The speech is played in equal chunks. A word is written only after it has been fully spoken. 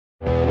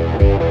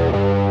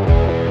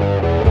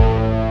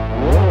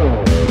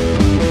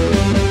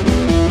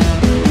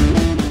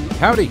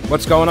Howdy,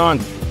 what's going on?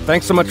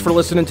 Thanks so much for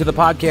listening to the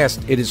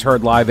podcast. It is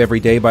heard live every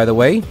day, by the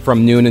way,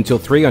 from noon until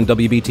 3 on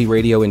WBT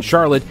Radio in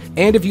Charlotte.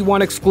 And if you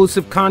want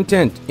exclusive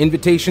content,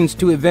 invitations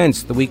to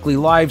events, the weekly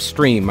live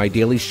stream, my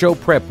daily show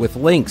prep with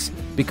links,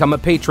 become a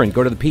patron.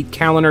 Go to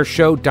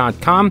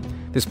thepetecalinershow.com.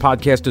 This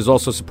podcast is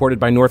also supported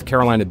by North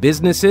Carolina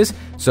businesses,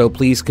 so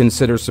please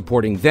consider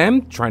supporting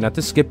them. Try not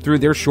to skip through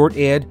their short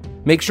ad.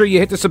 Make sure you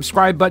hit the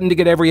subscribe button to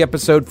get every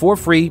episode for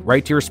free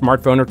right to your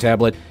smartphone or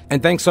tablet.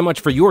 And thanks so much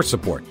for your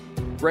support.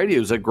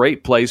 Radio is a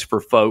great place for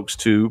folks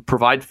to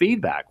provide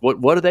feedback.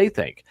 What do they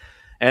think?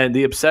 And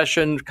the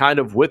obsession kind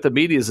of with the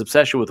media's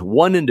obsession with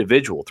one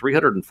individual,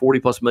 340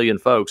 plus million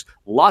folks,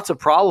 lots of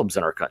problems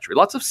in our country,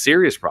 lots of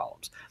serious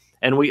problems.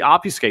 And we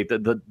obfuscate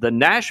the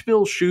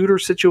Nashville shooter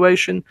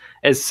situation.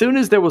 As soon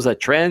as there was a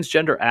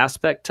transgender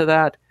aspect to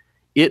that,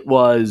 it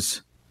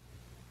was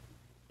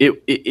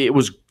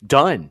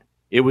done.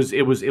 It was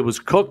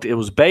cooked. It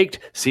was baked.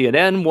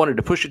 CNN wanted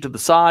to push it to the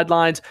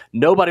sidelines.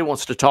 Nobody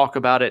wants to talk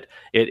about it.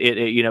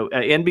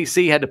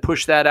 NBC had to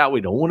push that out.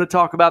 We don't want to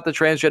talk about the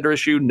transgender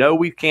issue. No,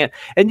 we can't.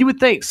 And you would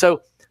think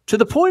so. To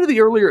the point of the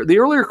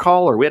earlier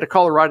caller, we had a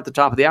caller right at the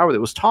top of the hour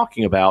that was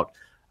talking about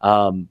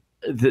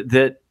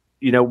that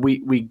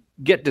we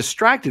get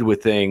distracted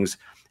with things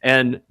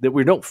and that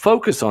we don't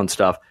focus on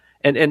stuff.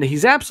 And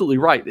he's absolutely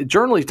right. He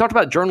talked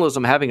about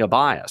journalism having a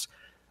bias.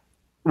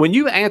 When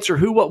you answer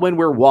who, what, when,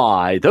 where,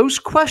 why, those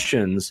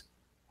questions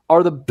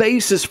are the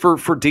basis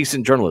for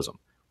decent journalism.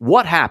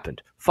 What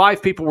happened?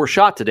 5 people were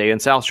shot today in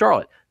South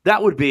Charlotte.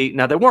 That would be,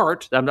 now they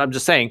weren't, I'm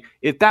just saying,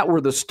 if that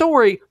were the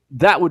story,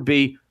 that would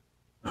be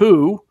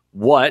who,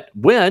 what,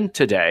 when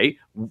today,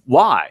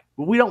 why.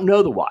 We don't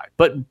know the why,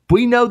 but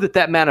we know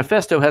that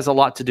manifesto has a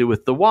lot to do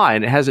with the why,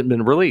 and it hasn't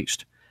been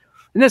released.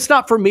 And it's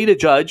not for me to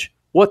judge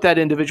what that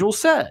individual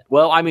said.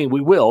 Well, I mean,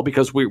 we will,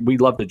 because we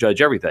love to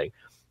judge everything.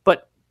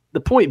 But the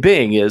point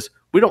being is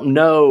we don't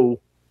know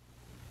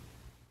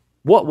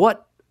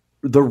what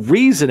the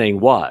reasoning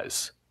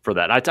was for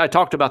that. I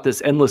talked about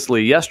this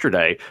endlessly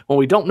yesterday. When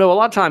we don't know, a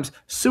lot of times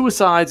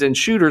suicides and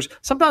shooters,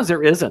 sometimes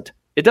there isn't.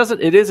 It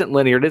isn't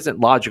linear. It isn't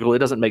logical. It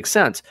doesn't make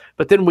sense.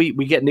 But then we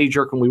get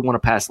knee-jerk and we want to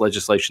pass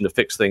legislation to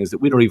fix things that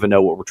we don't even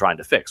know what we're trying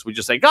to fix. We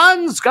just say,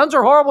 guns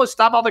are horrible.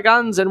 Stop all the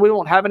guns and we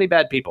won't have any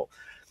bad people.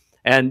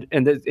 And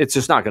it's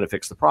just not going to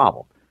fix the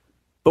problem.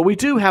 But we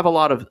do have a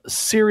lot of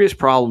serious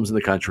problems in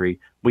the country.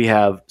 We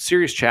have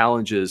serious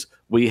challenges.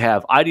 We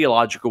have an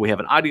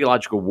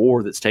ideological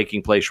war that's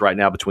taking place right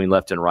now between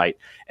left and right.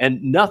 And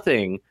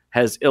nothing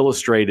has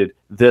illustrated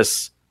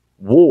this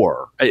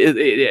war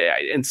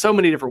in so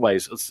many different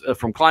ways.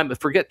 From climate,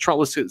 forget Trump.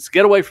 Let's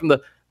get away from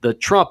the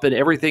Trump and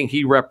everything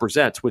he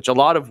represents, which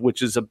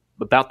is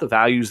about the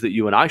values that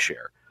you and I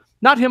share.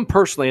 Not him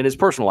personally in his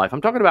personal life.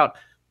 I'm talking about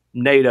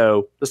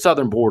NATO, the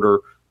southern border,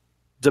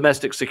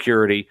 domestic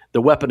security,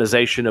 the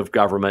weaponization of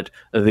government,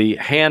 the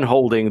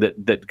hand-holding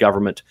that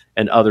government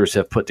and others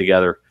have put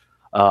together.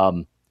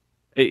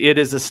 It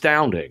is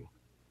astounding.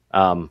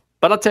 But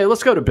I'll tell you,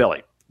 let's go to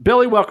Billy.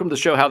 Billy, welcome to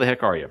the show. How the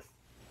heck are you?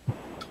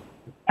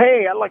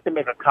 Hey, I'd like to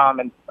make a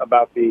comment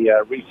about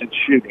the recent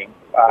shooting.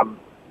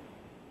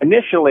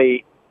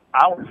 Initially,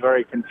 I was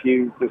very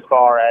confused as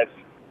far as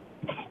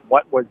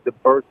what was the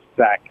birth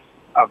sex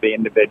of the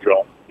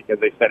individual,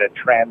 because they said a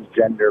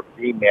transgender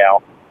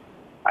female.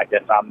 I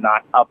guess I'm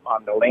not up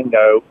on the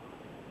lingo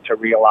to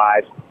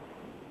realize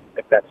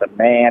if that's a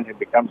man who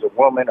becomes a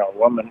woman or a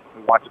woman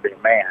who wants to be a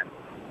man.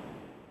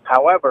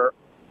 However,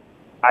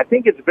 I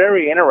think it's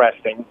very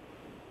interesting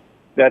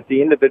that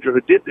the individual who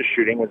did the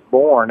shooting was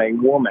born a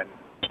woman.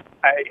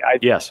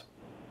 Yes.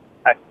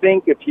 I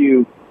think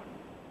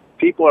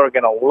people are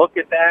going to look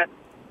at that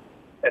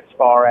as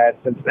far as,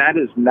 since that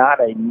is not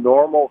a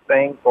normal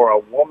thing for a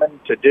woman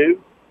to do,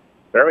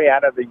 very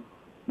odd.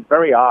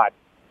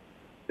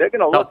 They're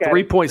going to look at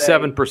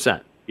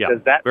 3.7%. Yeah,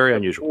 does that very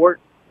unusual. Support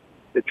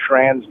the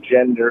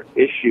transgender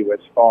issue as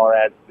far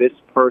as this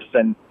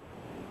person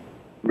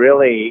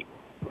really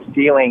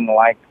feeling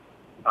like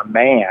a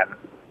man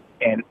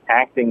and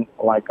acting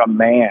like a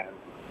man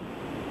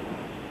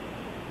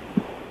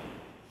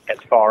as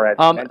far as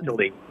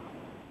mentally?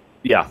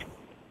 Yeah.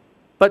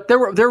 But there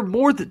were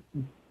more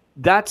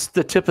that's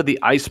the tip of the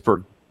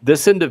iceberg.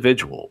 This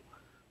individual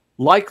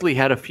likely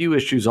had a few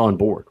issues on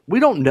board. We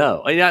don't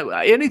know.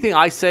 Anything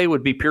I say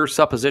would be pure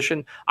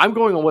supposition. I'm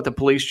going on what the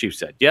police chief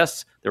said.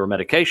 Yes, there were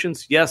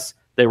medications. Yes,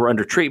 they were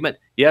under treatment.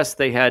 Yes,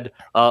 they had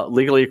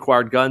legally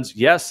acquired guns.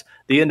 Yes,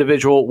 the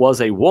individual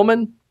was a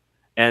woman.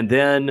 And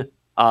then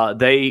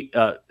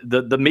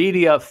the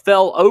media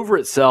fell over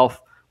itself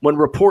when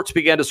reports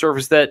began to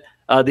surface that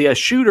the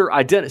shooter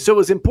identified. So it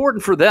was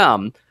important for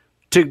them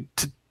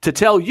to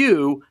tell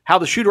you how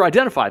the shooter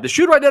identified. The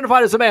shooter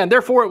identified as a man,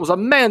 therefore it was a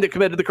man that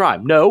committed the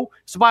crime. No,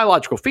 it's a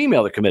biological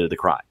female that committed the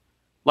crime.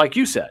 Like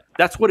you said,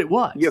 that's what it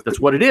was. That's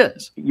what it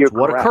is. It's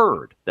what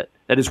occurred. That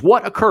is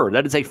what occurred.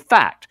 That is a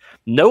fact.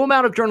 No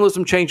amount of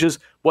journalism changes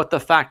what the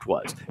fact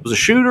was. It was a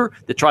shooter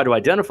that tried to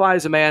identify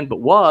as a man,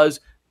 but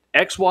was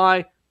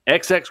XY,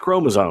 XX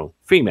chromosome,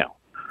 female.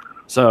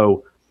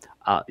 So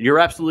you're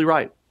absolutely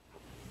right.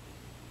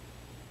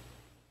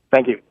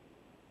 Thank you.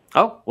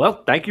 Oh,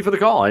 well, thank you for the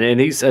call. And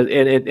he's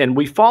and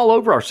we fall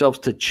over ourselves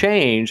to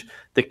change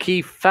the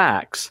key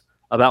facts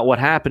about what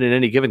happened in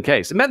any given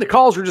case. And man, the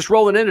calls are just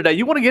rolling in today.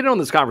 You want to get in on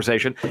this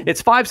conversation?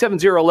 It's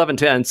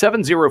 570-1110,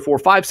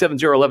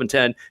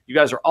 704-570-1110. You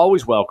guys are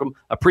always welcome.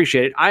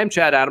 Appreciate it. I am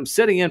Chad Adams,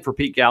 sitting in for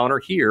Pete Kaliner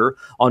here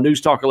on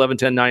News Talk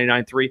 1110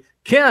 99.3.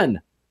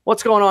 Ken,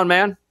 what's going on,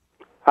 man?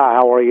 Hi,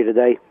 how are you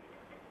today?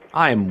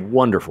 I am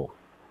wonderful.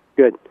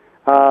 Good.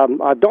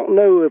 I don't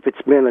know if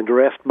it's been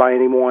addressed by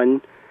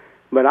anyone,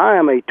 but I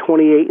am a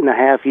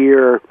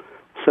 28-and-a-half-year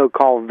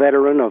so-called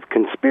veteran of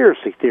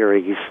conspiracy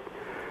theories,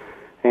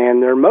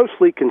 and they're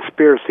mostly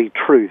conspiracy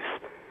truths.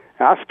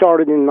 I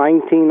started in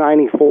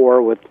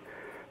 1994 with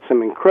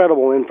some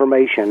incredible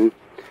information,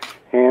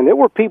 and there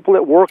were people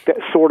at work that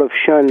sort of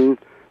shunned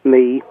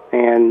me,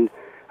 and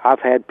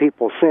I've had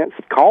people since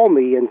call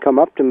me and come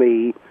up to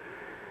me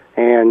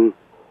and,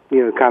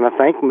 kind of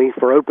thank me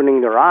for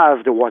opening their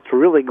eyes to what's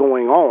really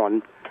going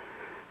on.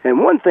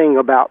 And one thing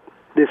about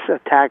this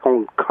attack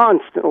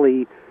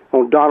constantly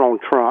on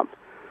Donald Trump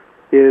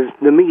is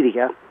the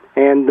media.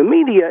 And the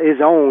media is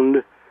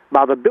owned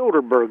by the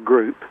Bilderberg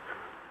Group.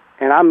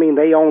 And I mean,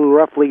 they own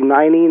roughly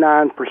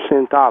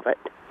 99% of it.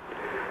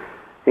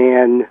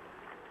 And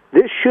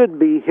this should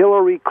be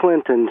Hillary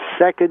Clinton's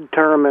second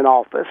term in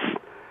office.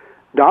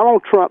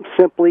 Donald Trump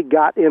simply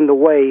got in the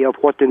way of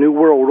what the New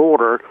World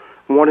Order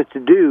wanted to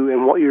do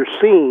and what you're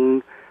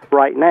seeing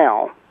right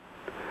now.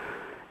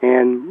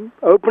 And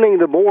opening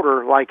the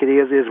border like it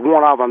is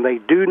one of them. They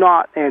do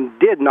not and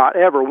did not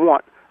ever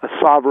want a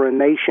sovereign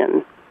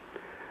nation.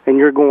 And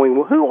you're going,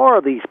 well, who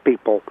are these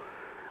people?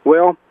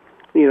 Well,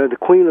 the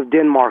Queen of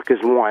Denmark is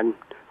one.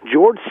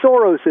 George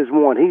Soros is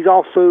one. He's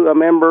also a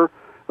member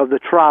of the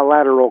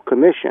Trilateral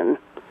Commission.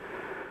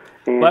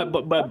 And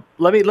but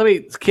let me,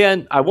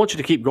 Ken, I want you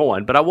to keep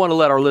going, but I want to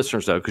let our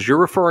listeners know, because you're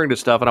referring to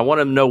stuff, and I want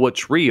them to know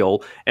what's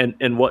real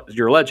and what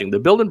you're alleging. The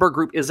Bilderberg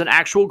Group is an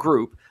actual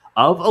group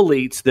of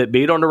elites that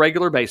meet on a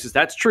regular basis.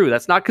 That's true.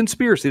 That's not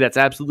conspiracy. That's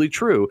absolutely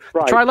true.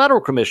 Right. The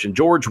Trilateral Commission,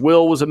 George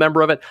Will was a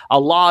member of it. A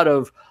lot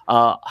of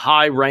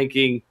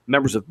high-ranking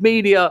members of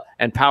media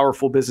and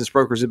powerful business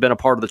brokers have been a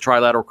part of the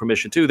Trilateral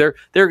Commission too. They're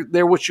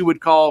what you would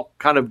call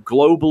kind of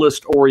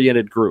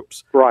globalist-oriented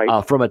groups,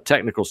 right, from a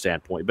technical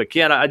standpoint. But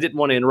Ken, I didn't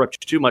want to interrupt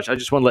you too much. I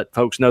just want to let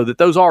folks know that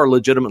those are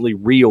legitimately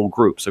real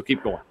groups. So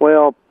keep going.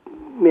 Well,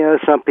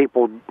 some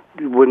people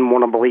wouldn't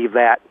want to believe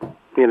that.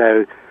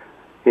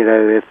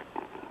 If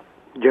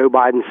Joe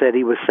Biden said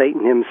he was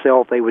Satan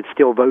himself, they would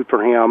still vote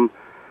for him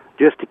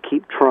just to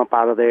keep Trump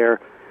out of there.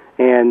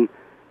 And,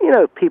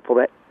 people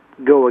that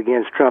go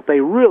against Trump, they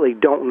really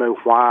don't know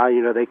why.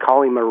 They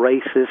call him a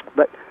racist.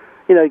 But,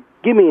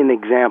 give me an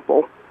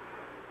example.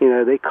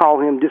 They call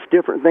him just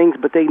different things,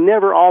 but they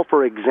never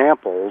offer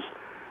examples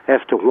as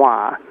to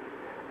why.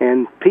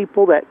 And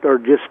people that are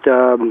just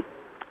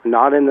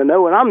not in the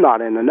know, and I'm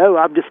not in the know,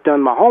 I've just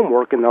done my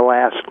homework in the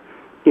last,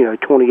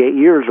 28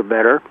 years or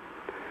better.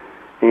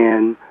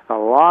 And a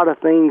lot of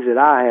things that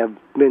I have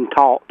been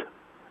taught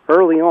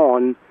early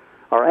on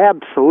are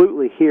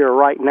absolutely here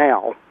right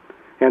now.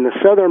 And the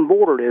southern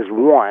border is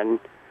one.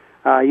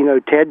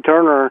 Ted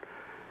Turner,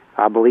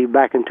 I believe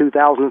back in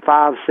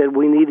 2005, said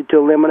we needed to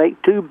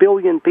eliminate 2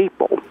 billion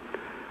people.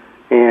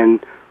 And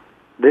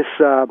this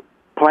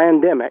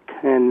pandemic,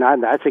 and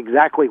that's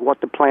exactly what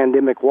the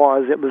pandemic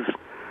was. It was,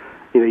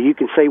 you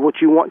can say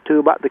what you want to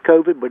about the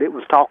COVID, but it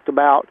was talked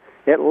about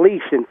at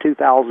least in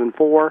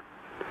 2004.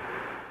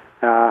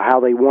 How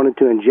they wanted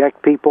to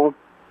inject people.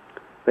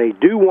 They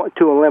do want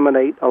to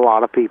eliminate a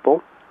lot of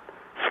people.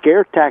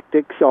 Scare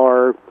tactics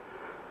are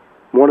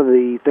one of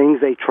the things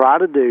they try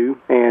to do.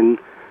 And,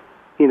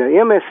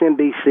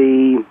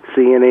 MSNBC,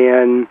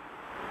 CNN,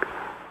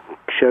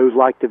 shows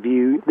like The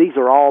View, these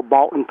are all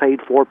bought and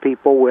paid for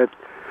people with,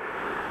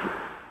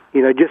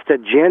 just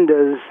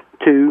agendas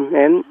to,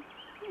 and,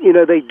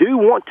 they do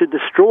want to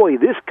destroy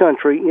this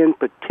country in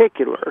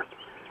particular.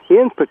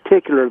 In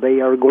particular,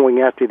 they are going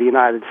after the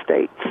United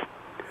States.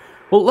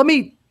 Well, let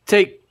me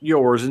take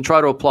yours and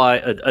try to apply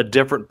a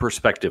different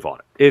perspective on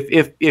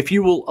it. If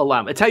you will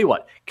allow me. I tell you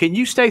what, can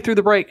you stay through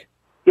the break?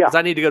 Yeah. Because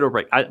I need to go to a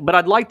break. But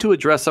I'd like to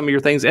address some of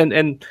your things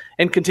and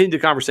continue the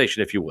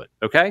conversation if you would,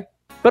 okay?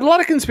 But a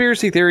lot of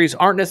conspiracy theories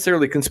aren't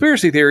necessarily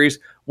conspiracy theories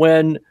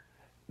when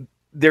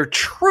they're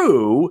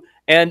true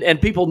and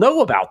people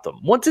know about them.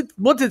 Once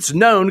it's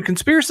known,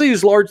 conspiracy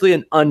is largely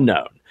an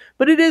unknown.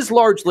 But it is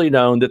largely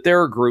known that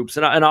there are groups,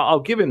 and I'll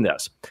give him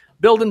this.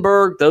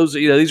 Bilderberg,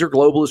 these are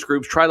globalist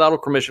groups,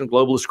 Trilateral Commission,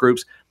 globalist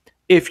groups.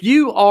 If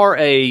you are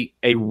a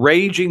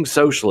raging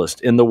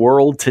socialist in the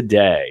world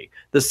today,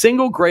 the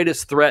single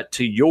greatest threat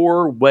to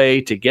your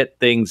way to get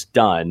things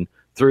done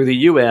through the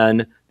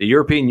UN, the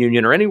European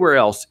Union, or anywhere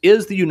else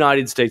is the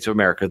United States of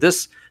America.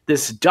 This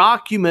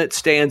document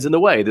stands in the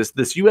way.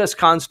 This U.S.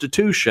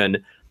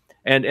 Constitution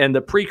and the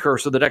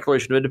precursor, the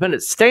Declaration of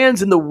Independence,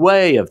 stands in the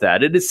way of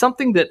that. It is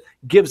something that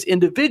gives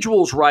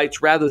individuals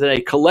rights rather than a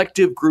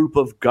collective group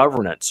of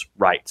governance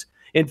rights.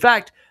 In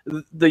fact,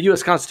 the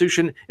U.S.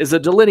 Constitution is a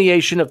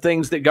delineation of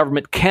things that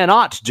government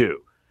cannot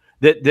do.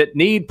 that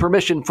need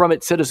permission from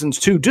its citizens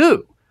to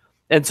do.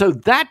 And so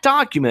that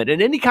document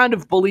and any kind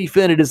of belief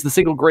in it is the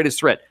single greatest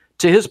threat.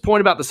 To his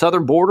point about the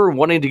southern border and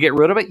wanting to get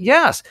rid of it,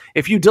 yes,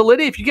 if you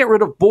get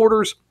rid of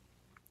borders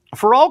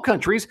for all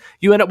countries,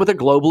 you end up with a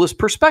globalist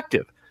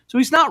perspective. So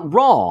he's not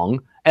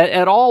wrong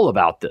at all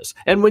about this.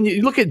 And when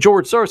you look at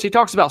George Soros, he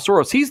talks about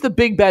Soros. He's the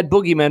big bad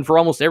boogeyman for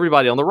almost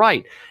everybody on the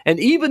right. And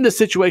even the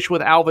situation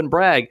with Alvin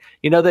Bragg,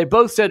 they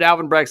both said,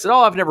 Alvin Bragg said,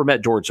 I've never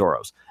met George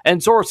Soros. And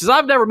Soros says,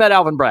 I've never met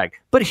Alvin Bragg.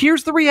 But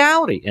here's the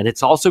reality. And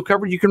it's also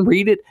covered. You can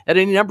read it at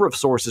any number of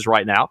sources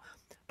right now.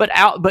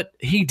 But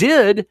he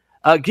did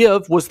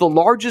was the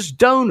largest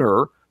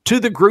donor to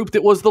the group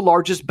that was the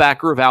largest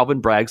backer of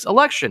Alvin Bragg's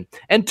election.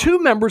 And two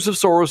members of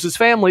Soros's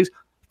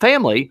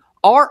family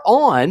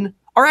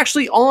are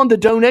actually on the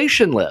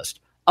donation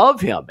list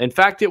of him. In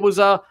fact, it was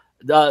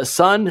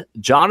son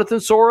Jonathan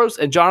Soros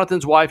and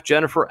Jonathan's wife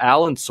Jennifer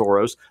Allen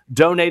Soros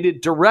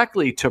donated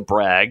directly to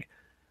Bragg.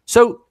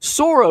 So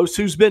Soros,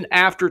 who's been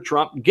after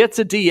Trump, gets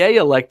a DA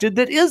elected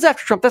that is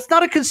after Trump. That's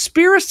not a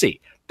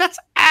conspiracy. That's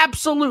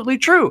absolutely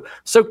true.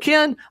 So,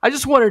 Ken, I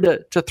just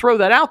wanted to throw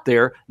that out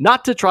there,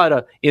 not to try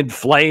to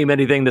inflame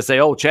anything to say,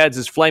 oh, Chad's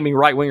this flaming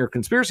right-winger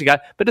conspiracy guy,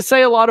 but to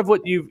say a lot of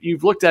what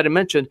you've looked at and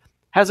mentioned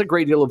has a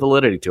great deal of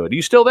validity to it. Are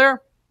you still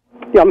there?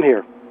 Yeah, I'm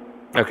here.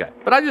 Okay.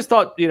 But I just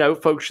thought,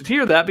 folks should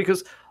hear that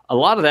because a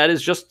lot of that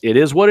is just, it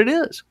is what it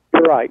is.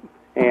 You're right.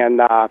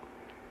 And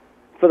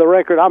for the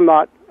record, I'm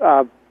not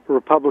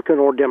Republican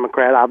or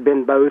Democrat. I've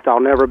been both. I'll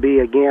never be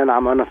again.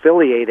 I'm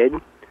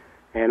unaffiliated.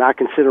 And I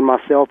consider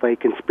myself a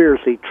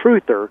conspiracy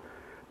truther.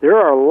 There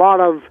are a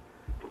lot of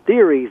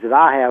theories that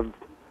I have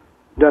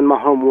done my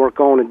homework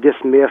on and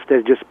dismissed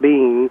as just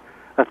being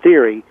a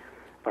theory.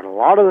 But a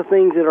lot of the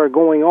things that are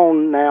going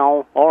on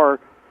now are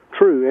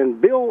true.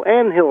 And Bill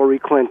and Hillary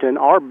Clinton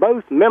are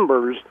both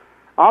members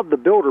of the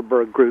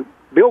Bilderberg Group.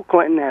 Bill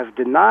Clinton has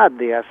denied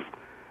this,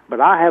 but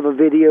I have a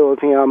video of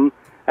him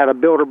at a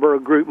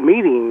Bilderberg Group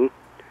meeting,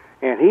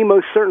 and he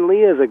most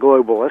certainly is a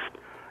globalist.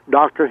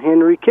 Dr.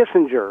 Henry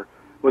Kissinger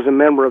was a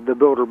member of the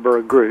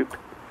Bilderberg Group.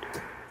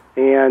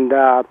 And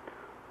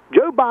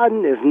Joe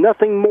Biden is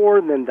nothing more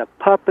than the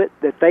puppet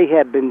that they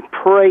have been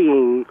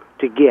praying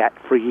to get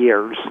for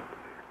years.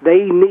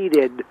 They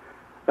needed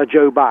a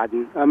Joe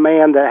Biden, a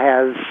man that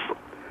has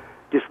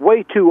just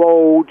way too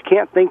old,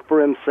 can't think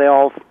for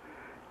himself,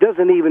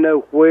 doesn't even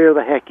know where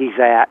the heck he's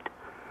at.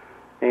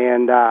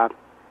 And,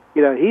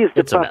 he's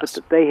the puppet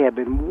that they have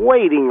been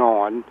waiting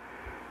on.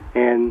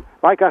 And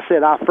like I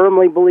said, I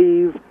firmly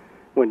believe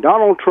when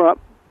Donald Trump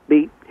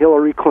beat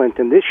Hillary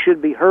Clinton, this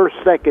should be her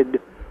second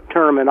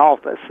term in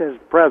office as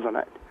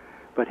president.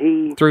 But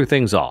he threw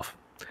things off.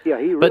 Yeah,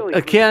 he really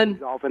threw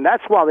things off, and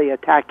that's why they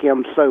attack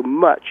him so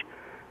much.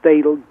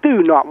 They do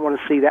not want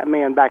to see that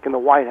man back in the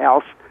White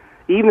House,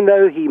 even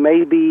though he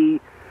may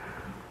be,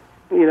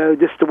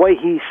 just the way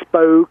he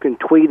spoke and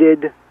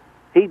tweeted.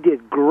 He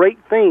did great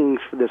things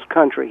for this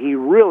country. He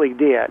really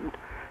did.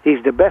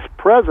 He's the best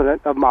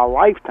president of my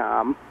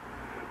lifetime,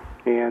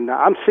 and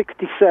I'm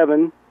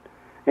 67.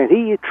 And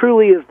he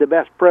truly is the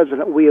best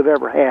president we have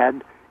ever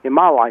had in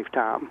my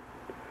lifetime.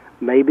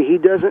 Maybe he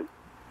doesn't,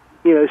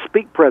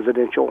 speak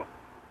presidential,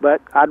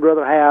 but I'd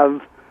rather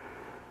have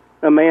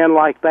a man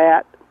like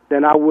that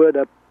than I would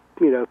a,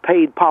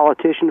 paid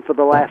politician for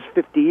the last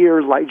 50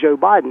 years like Joe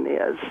Biden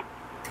is.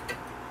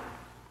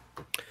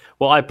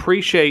 Well, I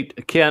appreciate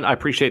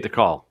the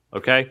call,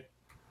 okay?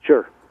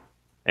 Sure.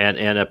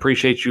 And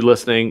appreciate you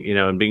listening,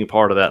 and being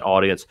part of that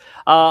audience.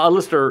 A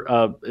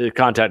listener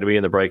contacted me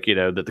in the break,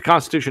 that the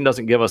Constitution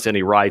doesn't give us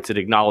any rights. It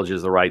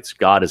acknowledges the rights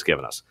God has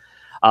given us.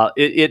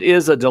 It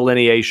is a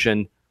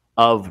delineation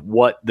of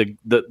what the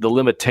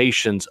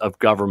limitations of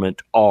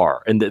government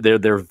are, and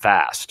they're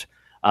vast.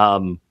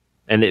 And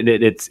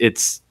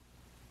it's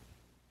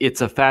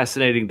a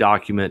fascinating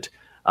document,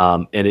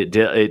 and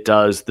it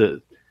does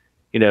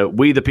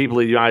we, the people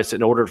of the United States,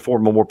 in order to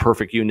form a more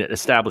perfect union,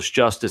 establish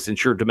justice,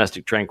 ensure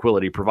domestic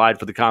tranquility, provide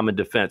for the common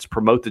defense,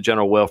 promote the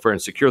general welfare, and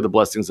secure the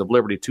blessings of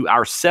liberty to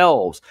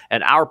ourselves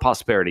and our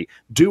prosperity,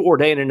 do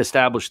ordain and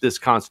establish this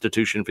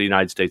Constitution for the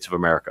United States of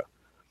America.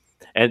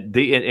 And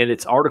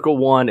it's Article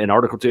 1 and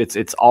Article 2.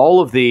 It's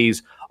all of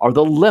these are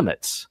the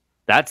limits.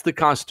 That's the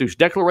Constitution.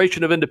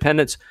 Declaration of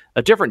Independence,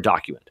 a different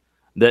document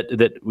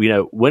that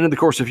when in the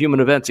course of human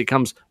events it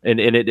comes and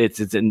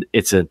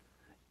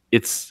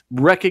it's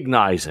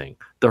recognizing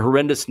the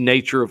horrendous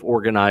nature of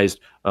organized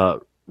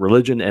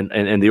religion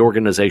and the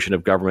organization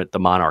of government, the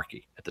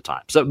monarchy at the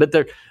time. So, but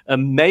they're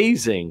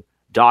amazing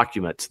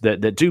documents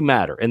that do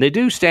matter, and they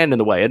do stand in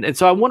the way. And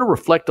so I want to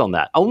reflect on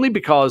that, only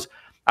because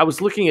I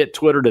was looking at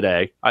Twitter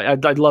today. I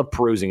love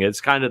perusing it.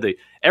 It's kind of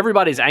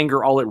everybody's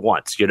anger all at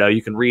once.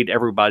 You can read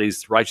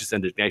everybody's righteous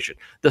indignation.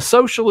 The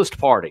Socialist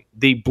Party,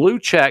 the blue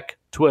check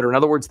Twitter, in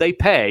other words, they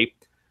pay.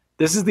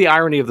 This is the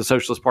irony of the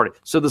Socialist Party.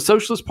 So the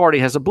Socialist Party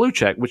has a blue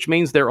check, which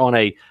means they're on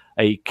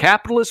a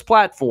capitalist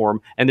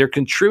platform and they're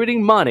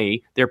contributing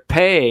money. They're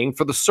paying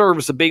for the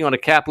service of being on a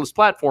capitalist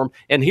platform.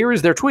 And here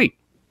is their tweet.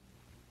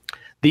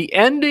 The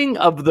ending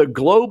of the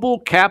global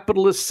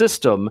capitalist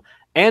system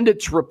and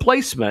its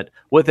replacement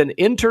with an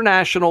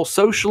international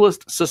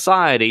socialist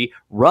society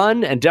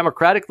run and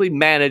democratically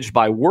managed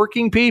by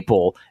working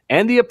people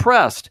and the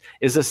oppressed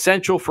is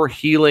essential for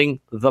healing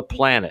the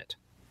planet.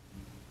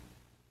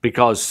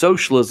 Because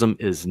socialism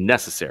is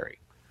necessary.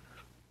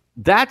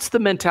 That's the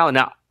mentality.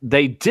 Now,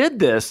 they did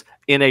this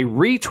in a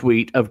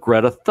retweet of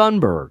Greta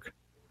Thunberg,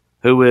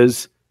 who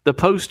is the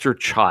poster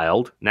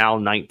child, now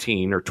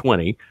 19 or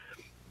 20,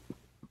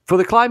 for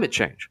the climate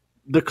change.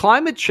 The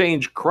climate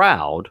change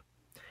crowd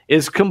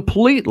is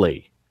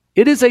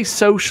it is a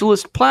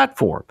socialist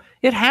platform.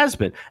 It has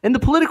been. And the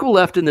political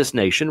left in this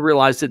nation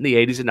realized it in the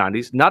 80s and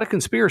 90s, not a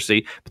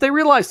conspiracy, but they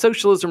realized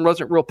socialism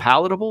wasn't real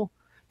palatable.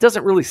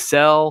 Doesn't really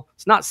sell.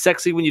 It's not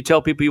sexy when you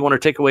tell people you want to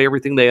take away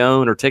everything they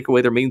own, or take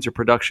away their means of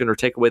production, or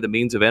take away the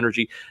means of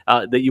energy.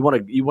 That you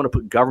want to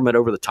put government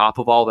over the top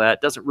of all that.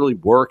 It doesn't really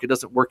work. It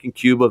doesn't work in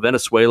Cuba,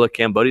 Venezuela,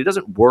 Cambodia. It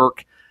doesn't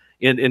work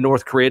in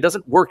North Korea. It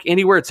doesn't work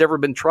anywhere it's ever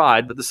been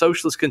tried. But the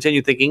socialists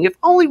continue thinking, if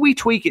only we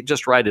tweak it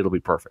just right, it'll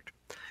be perfect.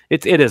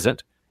 It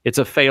isn't. It's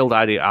a failed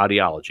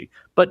ideology.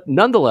 But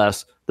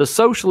nonetheless, the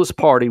Socialist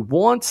Party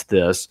wants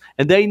this,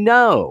 and they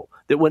know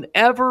that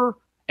whenever.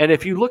 And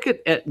if you look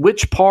at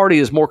which party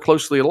is more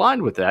closely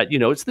aligned with that,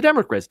 it's the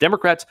Democrats.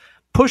 Democrats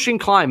pushing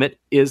climate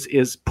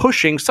is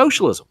pushing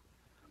socialism.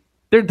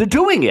 They're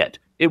doing it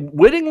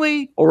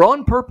wittingly or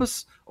on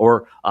purpose,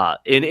 or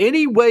in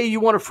any way you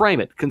want to frame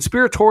it,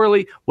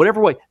 conspiratorially,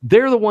 whatever way.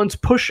 They're the ones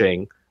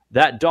pushing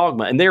that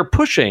dogma, and they're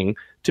pushing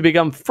to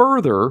become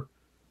further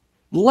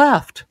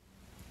left.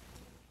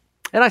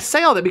 And I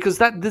say all that because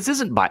this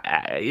isn't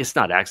it's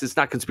not accident, it's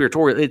not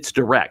conspiratorial, it's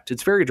direct.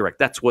 It's very direct.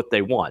 That's what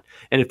they want.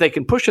 And if they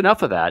can push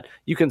enough of that,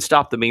 you can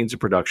stop the means of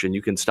production.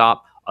 You can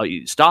stop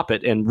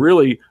it and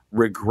really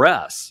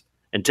regress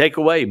and take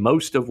away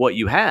most of what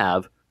you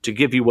have to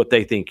give you what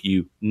they think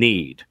you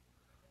need.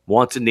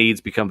 Wants and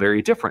needs become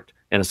very different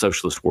in a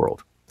socialist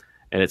world,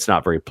 and it's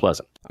not very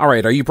pleasant. All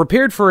right, are you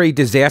prepared for a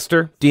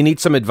disaster? Do you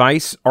need some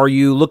advice? Are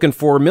you looking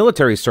for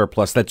military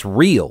surplus that's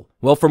real?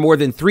 Well, for more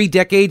than 3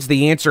 decades,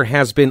 the answer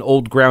has been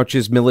Old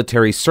Grouch's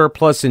Military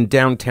Surplus in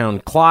downtown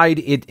Clyde.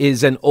 It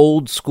is an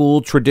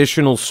old-school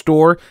traditional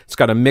store. It's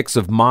got a mix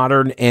of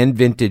modern and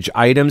vintage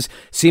items.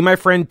 See my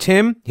friend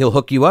Tim? He'll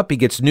hook you up. He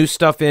gets new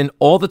stuff in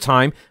all the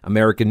time,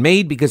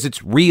 American-made, because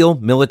it's real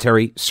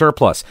military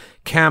surplus.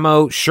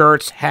 Camo,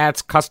 shirts,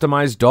 hats,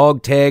 customized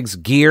dog tags,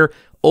 gear.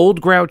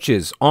 Old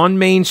Grouch's on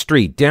Main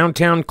Street,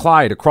 downtown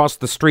Clyde, across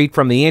the street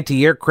from the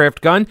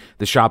anti-aircraft gun.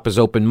 The shop is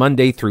open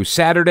Monday through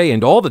Saturday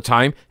and all the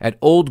time at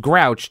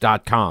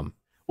oldgrouch.com.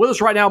 With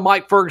us right now,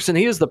 Mike Ferguson.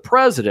 He is the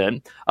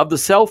president of the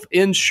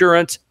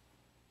Self-Insurance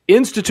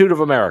Institute of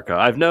America.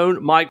 I've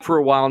known Mike for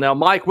a while now.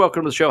 Mike,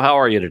 welcome to the show. How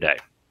are you today?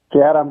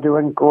 Chad, I'm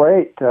doing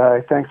great.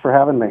 Thanks for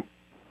having me.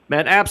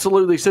 Man,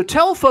 absolutely. So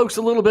tell folks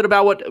a little bit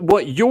about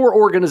what your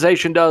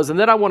organization does, and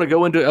then I want to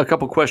go into a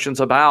couple questions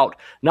about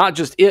not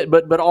just it,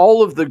 but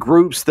all of the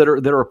groups that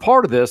are a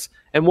part of this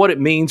and what it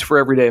means for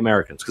everyday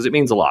Americans, because it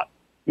means a lot.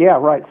 Yeah,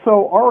 right.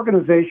 So our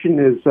organization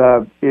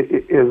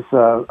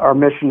our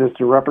mission is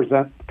to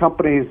represent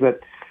companies that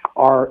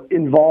are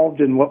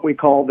involved in what we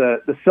call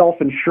the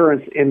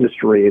self-insurance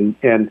industry,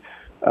 and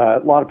a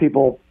lot of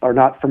people are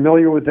not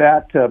familiar with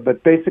that,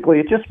 but basically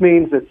it just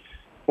means that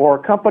for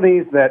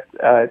companies that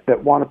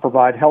want to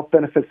provide health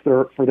benefits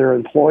for their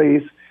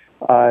employees,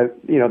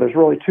 there's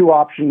really 2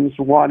 options.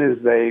 One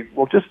is they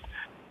will just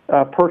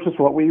purchase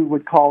what we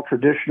would call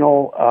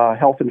traditional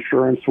health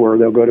insurance, where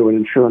they'll go to an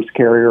insurance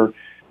carrier,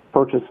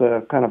 purchase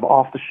a kind of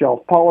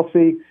off-the-shelf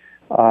policy.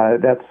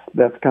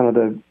 That's kind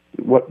of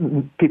what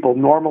people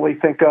normally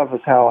think of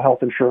as how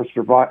health insurance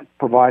is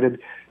provided.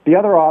 The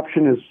other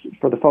option is,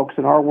 for the folks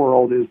in our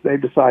world, is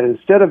they've decided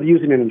instead of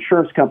using an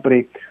insurance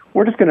company,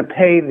 we're just going to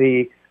pay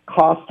the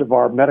cost of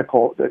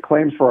the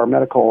claims for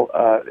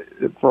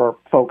our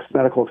folks'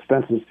 medical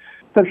expenses,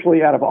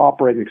 essentially out of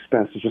operating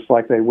expenses, just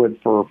like they would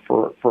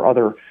for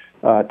other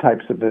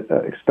types of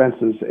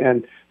expenses.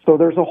 And so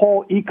there's a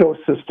whole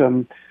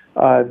ecosystem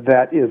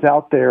that is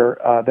out there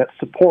that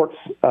supports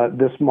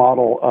this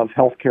model of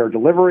healthcare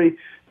delivery,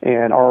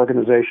 and our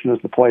organization is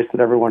the place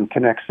that everyone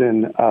connects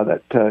in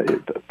that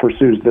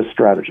pursues this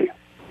strategy.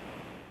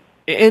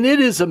 And it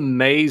is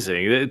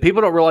amazing.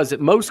 People don't realize that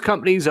most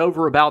companies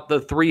over about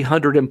the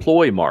 300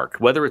 employee mark,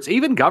 whether it's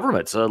even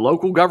governments,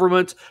 local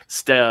governments,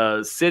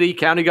 city,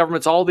 county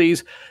governments, all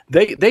these,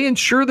 they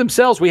insure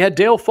themselves. We had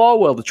Dale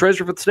Falwell, the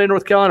treasurer for the state of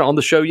North Carolina, on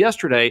the show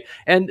yesterday.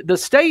 And the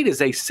state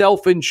is a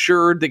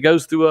self-insured that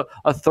goes through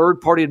a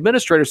third-party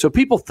administrator. So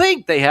people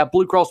think they have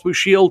Blue Cross Blue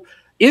Shield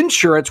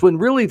insurance when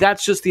really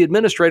that's just the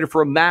administrator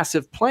for a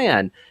massive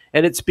plan.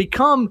 And it's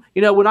become,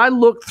 when I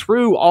look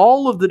through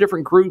all of the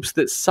different groups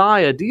that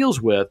SIA deals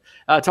with,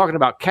 talking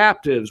about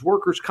captives,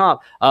 workers'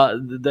 comp,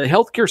 the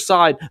healthcare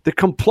side, the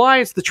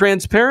compliance, the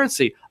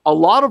transparency, a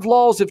lot of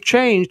laws have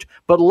changed,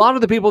 but a lot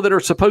of the people that are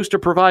supposed to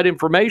provide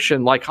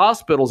information, like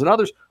hospitals and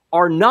others,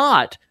 are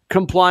not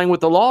complying with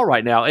the law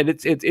right now. And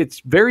it's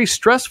very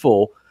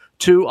stressful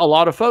to a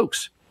lot of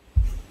folks.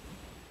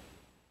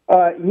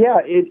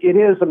 Yeah, it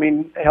is. I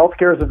mean,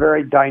 healthcare is a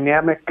very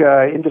dynamic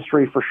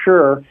industry for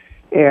sure.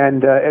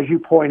 And as you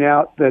point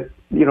out, that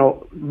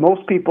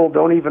most people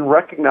don't even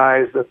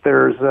recognize that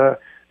there's a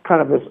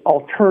kind of this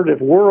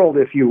alternative world,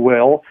 if you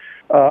will,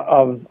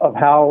 of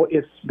how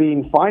it's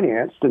being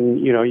financed. And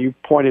you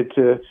pointed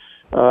to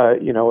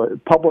a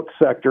public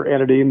sector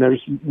entity, and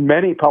there's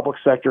many public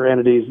sector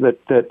entities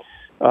that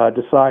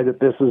decide that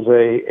this is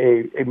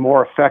a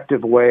more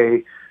effective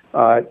way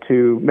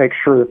to make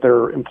sure that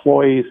their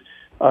employees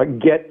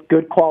get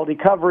good quality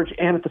coverage,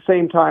 and at the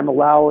same time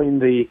allowing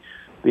the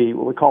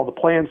what we call the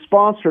plan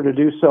sponsor to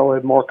do so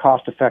more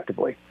cost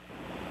effectively.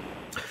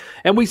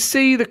 And we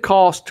see the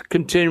cost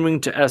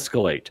continuing to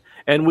escalate.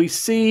 And we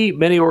see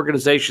many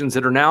organizations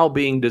that are now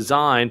being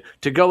designed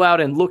to go out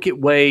and look at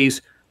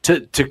ways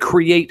to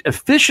create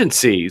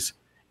efficiencies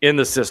in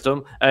the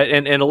system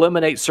and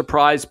eliminate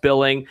surprise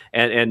billing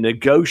and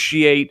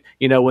negotiate,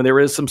 when there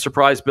is some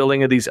surprise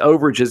billing of these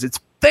overages. It's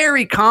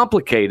very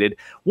complicated.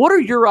 What are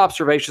your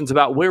observations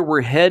about where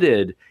we're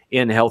headed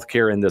in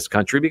healthcare in this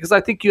country? Because I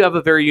think you have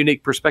a very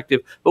unique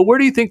perspective. But where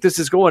do you think this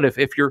is going?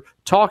 If you're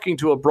talking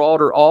to a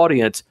broader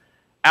audience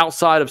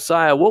outside of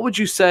SIA, what would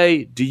you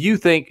say do you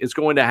think is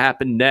going to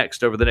happen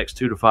next over the next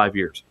 2 to 5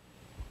 years?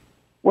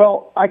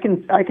 Well, I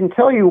can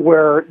tell you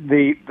where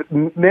the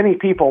many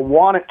people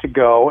want it to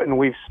go, and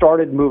we've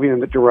started moving in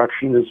the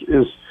direction.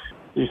 Is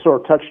you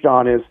sort of touched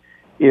on is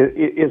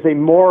a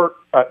more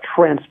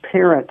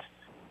transparent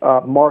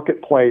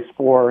marketplace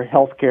for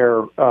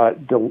healthcare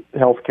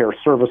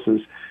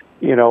services.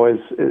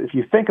 If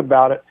you think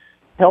about it,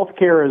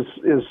 healthcare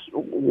is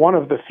one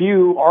of the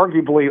few,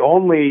 arguably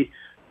only,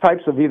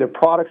 types of either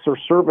products or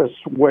service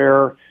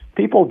where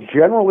people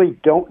generally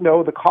don't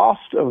know the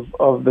cost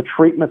of the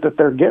treatment that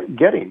they're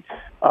getting.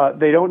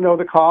 They don't know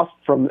the cost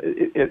from,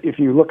 if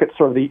you look at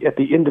sort of at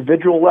the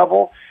individual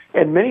level,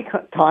 and many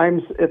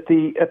times at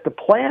the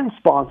plan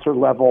sponsor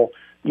level,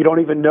 you don't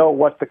even know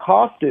what the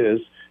cost is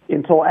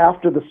until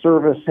after the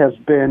service has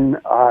been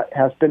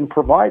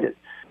provided.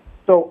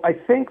 So I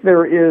think there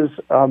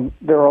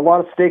are a lot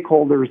of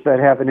stakeholders that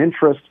have an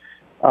interest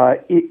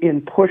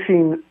in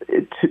pushing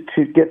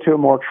to get to a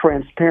more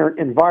transparent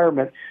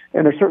environment.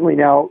 And there's certainly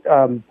now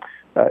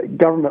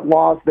government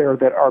laws there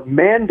that are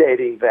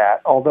mandating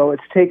that, although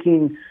it's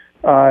taking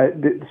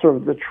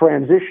the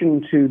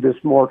transition to this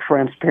more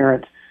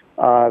transparent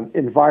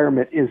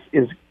environment is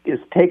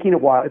taking a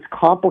while. It's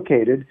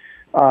complicated.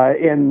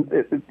 And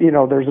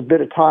there's a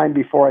bit of time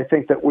before I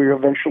think that we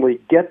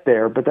eventually get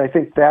there. But I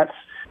think that's,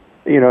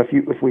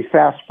 if we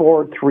fast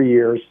forward 3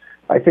 years,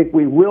 I think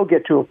we will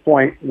get to a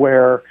point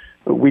where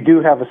we do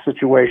have a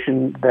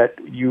situation that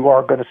you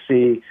are going to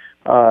see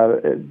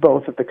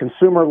both at the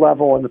consumer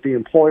level and at the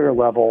employer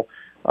level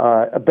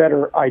a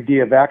better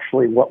idea of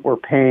actually what we're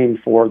paying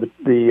for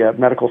the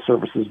medical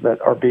services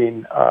that are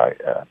being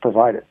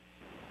provided.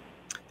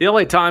 The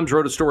LA Times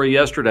wrote a story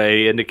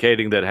yesterday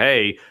indicating that,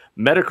 hey,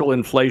 medical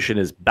inflation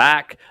is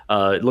back.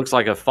 It looks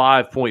like a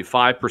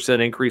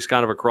 5.5% increase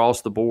kind of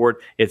across the board.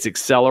 It's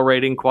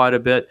accelerating quite a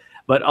bit.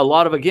 But a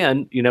lot of,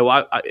 again,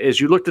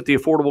 as you looked at the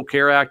Affordable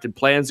Care Act and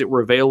plans that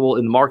were available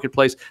in the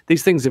marketplace,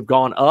 these things have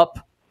gone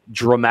up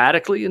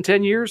dramatically in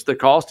 10 years. The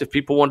cost, if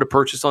people wanted to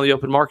purchase on the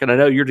open market, I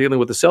know you're dealing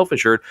with the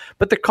self-insured,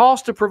 but the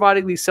cost of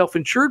providing these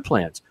self-insured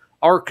plans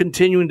are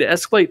continuing to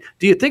escalate.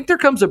 Do you think there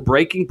comes a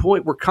breaking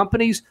point where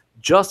companies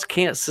just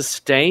can't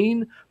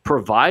sustain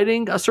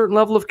providing a certain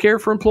level of care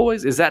for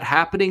employees? Is that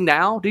happening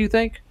now, do you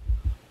think?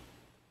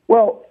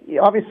 Well,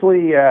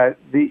 obviously,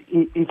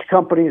 each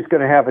company is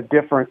going to have a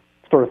different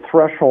sort of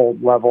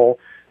threshold level.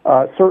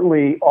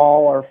 Certainly,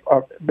 all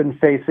are been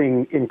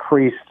facing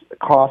increased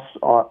costs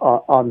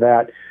on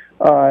that,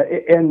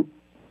 and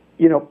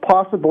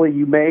possibly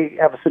you may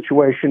have a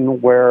situation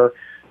where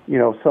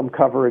some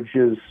coverage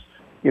is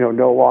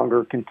no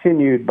longer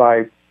continued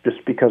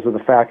just because of the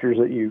factors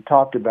that you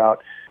talked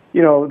about.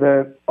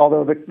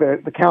 Although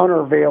the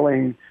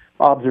countervailing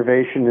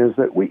observation is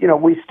that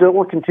we still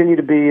will continue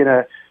to be in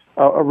a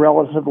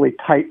relatively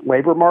tight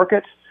labor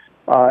market.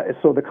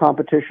 So the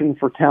competition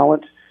for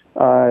talent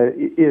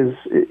is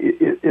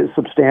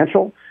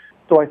substantial.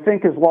 So I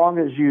think as long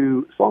as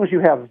you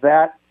have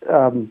that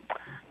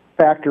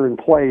factor in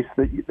place,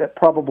 that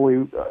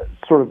probably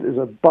sort of is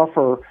a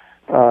buffer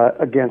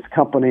against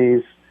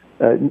companies,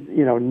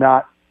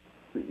 not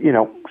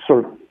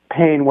sort of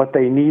paying what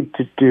they need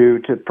to do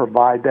to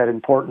provide that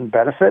important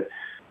benefit.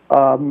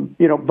 But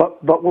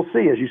we'll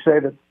see. As you say,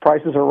 that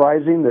prices are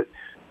rising, that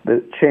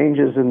the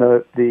changes in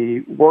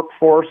the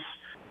workforce,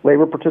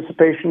 labor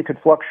participation could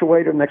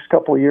fluctuate in the next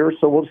couple of years,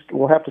 so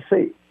we'll have to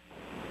see.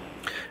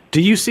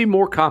 Do you see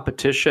more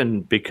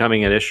competition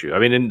becoming an issue? I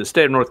mean, in the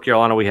state of North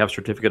Carolina, we have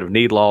certificate of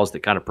need laws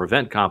that kind of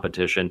prevent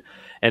competition,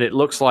 and it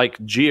looks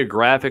like,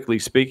 geographically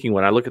speaking,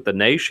 when I look at the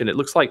nation, it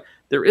looks like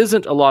there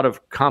isn't a lot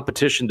of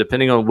competition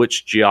depending on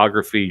which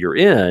geography you're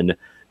in.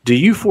 Do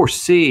you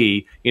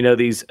foresee,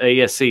 these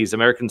ASCs,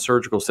 American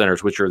Surgical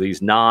Centers, which are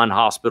these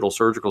non-hospital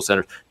surgical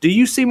centers, do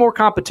you see more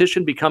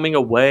competition becoming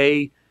a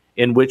way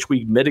in which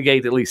we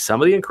mitigate at least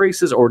some of the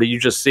increases, or do you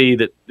just see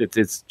that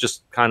it's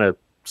just kind of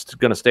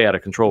going to stay out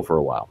of control for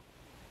a while?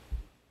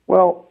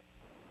 Well,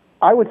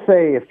 I would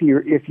say if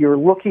you're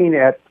looking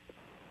at,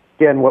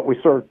 again, what we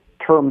sort of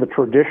term the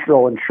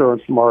traditional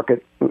insurance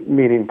market,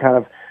 meaning kind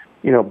of,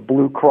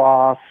 Blue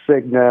Cross,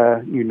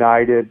 Cigna,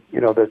 United,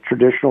 the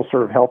traditional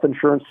sort of health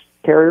insurance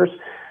carriers,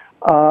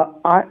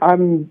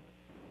 I'm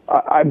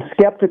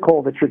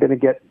skeptical that you're going to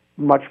get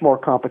much more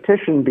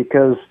competition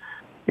because,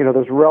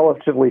 there's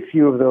relatively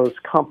few of those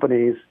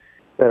companies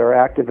that are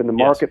active in the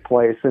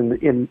marketplace. And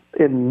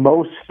in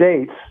most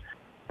states,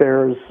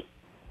 there's,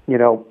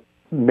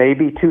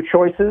 maybe two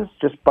choices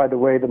just by the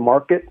way the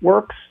market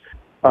works.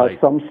 Right.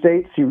 Some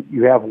states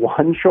you have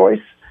one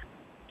choice.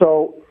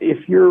 So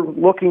if you're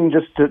looking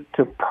just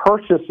to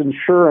purchase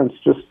insurance,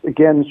 just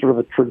again sort of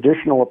a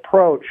traditional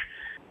approach,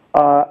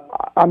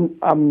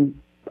 I'm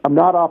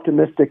not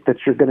optimistic that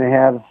you're going to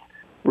have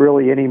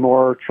really any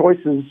more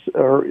choices,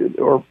 or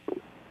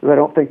I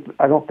don't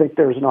think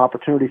there's an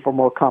opportunity for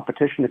more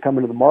competition to come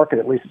into the market.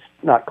 At least it's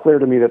not clear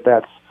to me that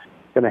that's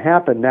going to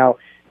happen. Now,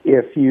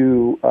 if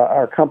you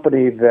are a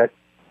company that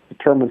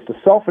determines to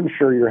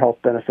self-insure your health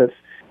benefits,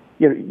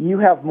 you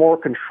have more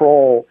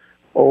control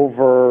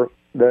over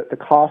the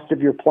cost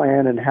of your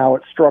plan and how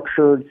it's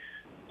structured.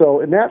 So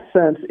in that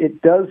sense,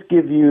 it does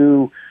give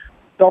you,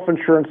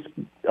 self-insurance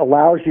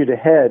allows you to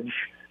hedge,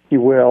 if you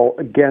will,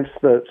 against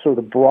the sort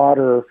of the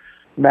broader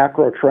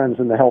macro trends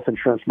in the health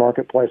insurance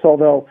marketplace.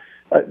 Although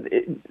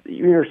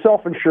you're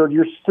self-insured,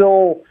 you're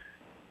still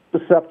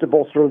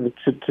susceptible sort of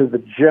to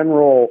the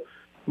general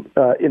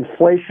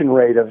inflation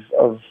rate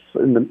of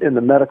in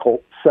the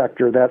medical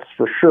sector, that's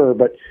for sure.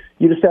 But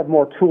you just have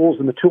more tools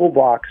in the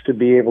toolbox to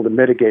be able to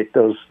mitigate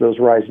those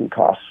rising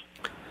costs.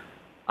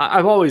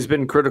 I've always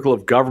been critical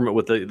of government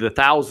with the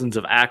thousands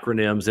of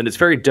acronyms, and it's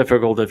very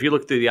difficult. If you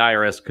look through the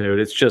IRS code,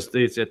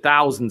 it's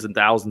thousands and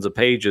thousands of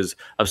pages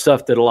of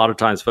stuff that a lot of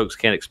times folks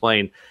can't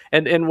explain.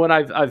 And when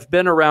I've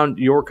been around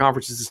your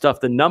conferences and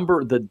stuff,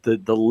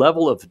 the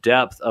level of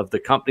depth of the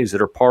companies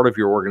that are part of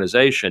your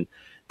organization,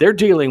 they're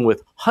dealing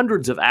with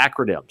hundreds of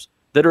acronyms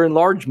that are in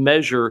large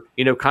measure,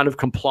 kind of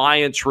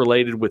compliance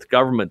related with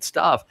government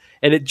stuff.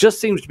 And it just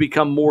seems to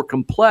become more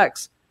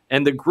complex.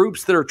 And the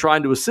groups that are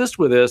trying to assist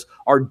with this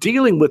are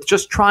dealing with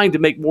just trying to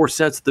make more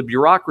sense of the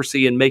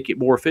bureaucracy and make it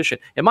more efficient.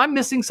 Am I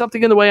missing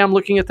something in the way I'm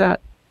looking at that?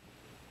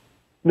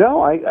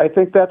 No, I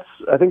think that's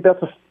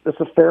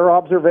a fair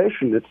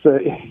observation.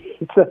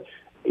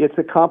 It's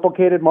a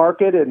complicated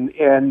market,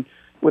 and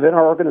within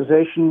our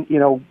organization,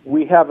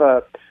 we have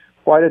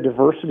quite a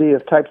diversity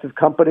of types of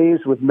companies,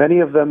 with many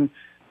of them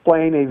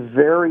playing a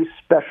very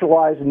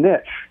specialized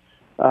niche.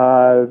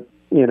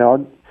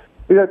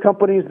 We have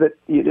companies that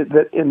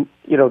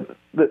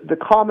the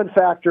common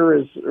factor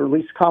is, or at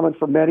least common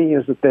for many,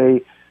 is that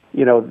they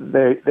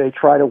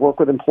try to work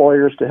with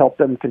employers to help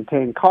them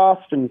contain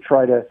costs and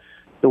try to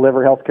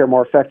deliver healthcare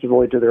more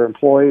effectively to their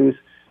employees.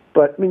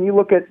 But you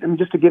look at,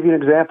 just to give you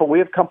an example, we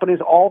have companies,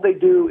 all they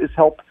do is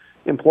help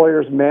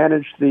employers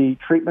manage the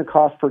treatment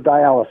cost for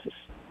dialysis,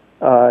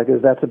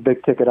 because that's a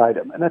big ticket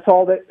item, and that's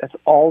all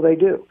they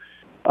do.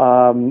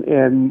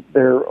 And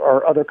there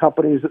are other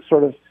companies that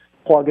sort of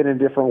plug in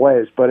different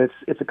ways, but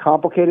it's a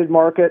complicated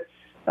market.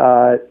 There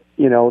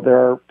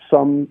are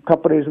some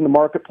companies in the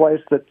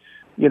marketplace that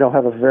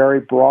have a very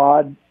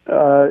broad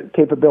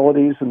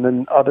capabilities, and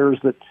then others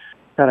that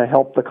kind of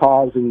help the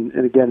cause in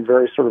again,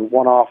 very sort of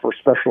one-off or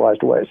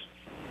specialized ways.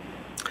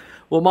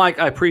 Well, Mike,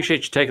 I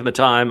appreciate you taking the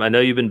time. I know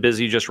you've been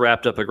busy, just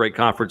wrapped up a great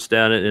conference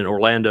down in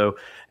Orlando,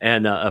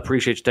 and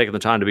appreciate you taking the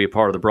time to be a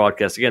part of the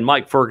broadcast. Again,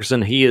 Mike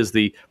Ferguson, he is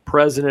the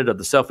president of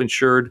the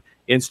Self-Insured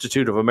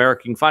Institute of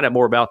America. You can find out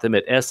more about them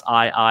at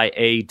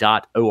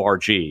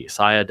siia.org,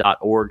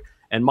 siia.org.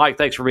 And Mike,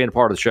 thanks for being a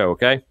part of the show,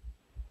 okay?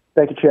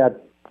 Thank you, Chad.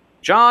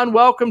 John,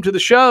 welcome to the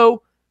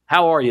show.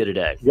 How are you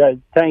today?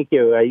 Good, thank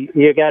you.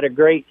 You got a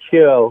great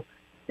show.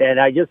 And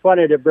I just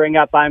wanted to bring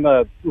up, I'm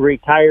a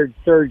retired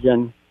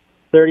surgeon,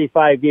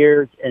 35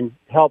 years, and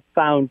helped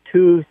found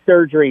 2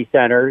 surgery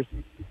centers,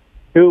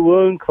 2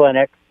 wound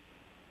clinics,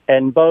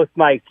 and both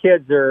my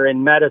kids are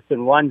in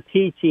medicine, one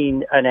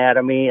teaching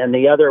anatomy and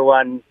the other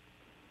one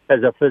as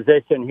a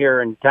physician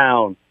here in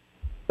town.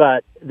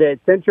 But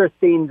it's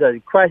interesting,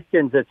 the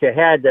questions that you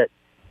had, that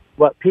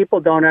what people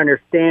don't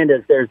understand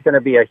is there's going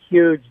to be a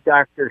huge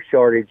doctor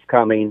shortage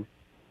coming,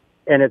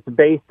 and it's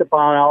based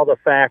upon all the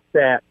fact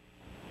that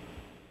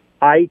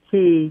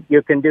IT,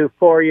 you can do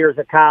 4 years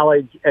of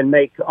college and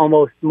make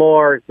almost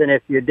more than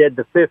if you did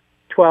the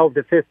 12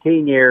 to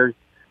 15 years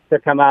to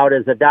come out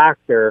as a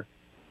doctor.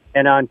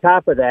 And on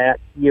top of that,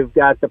 you've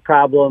got the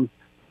problem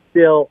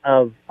still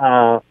of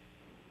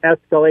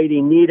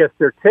escalating need of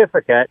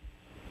certificate.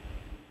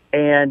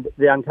 And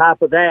on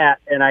top of that,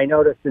 and I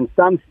noticed in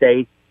some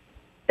states,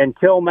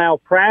 until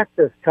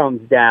malpractice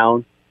comes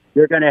down,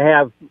 you're going to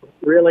have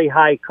really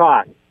high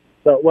costs.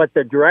 But what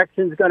the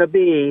direction is going to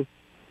be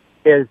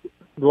is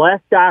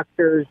less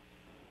doctors,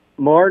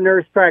 more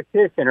nurse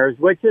practitioners,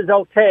 which is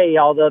okay,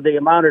 although the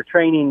amount of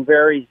training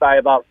varies by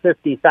about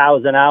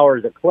 50,000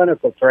 hours of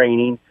clinical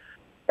training.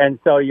 And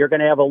so you're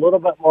going to have a little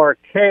bit more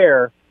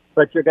care,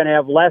 but you're going to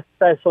have less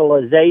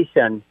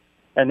specialization.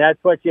 And that's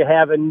what you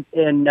have in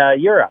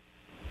Europe.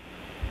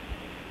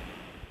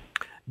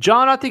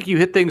 John, I think you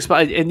hit things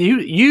and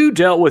you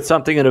dealt with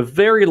something in a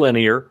very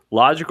linear,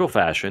 logical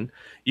fashion.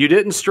 You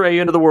didn't stray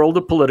into the world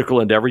of political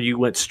endeavor. You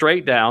went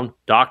straight down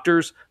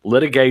doctors,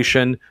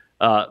 litigation,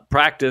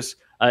 practice,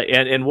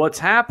 and what's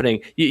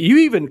happening. You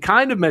even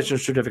kind of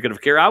mentioned certificate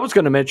of care. I was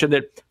going to mention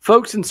that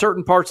folks in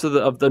certain parts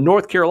of the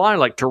North Carolina,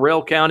 like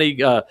Terrell County,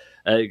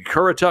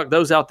 Currituck,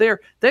 those out there,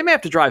 they may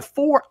have to drive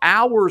 4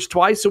 hours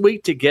twice a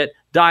week to get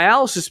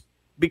dialysis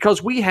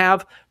because we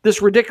have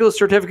this ridiculous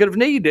certificate of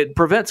need. It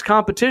prevents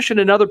competition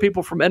and other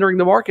people from entering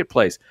the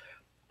marketplace.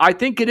 I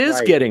think it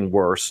is getting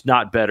worse,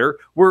 not better.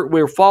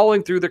 We're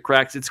falling through the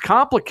cracks. It's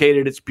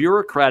complicated. It's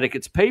bureaucratic.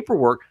 It's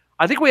paperwork.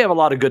 I think we have a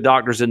lot of good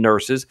doctors and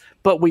nurses,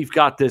 but we've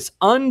got this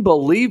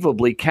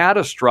unbelievably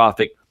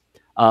catastrophic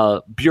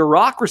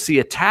bureaucracy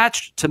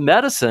attached to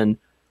medicine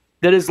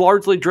that is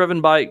largely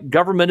driven by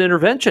government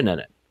intervention in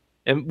it.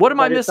 And what am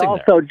I missing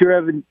there?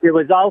 It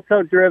was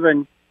also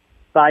driven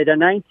by the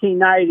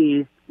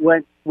 1990s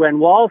when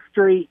Wall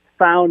Street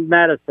found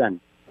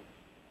medicine.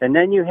 And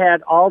then you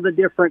had all the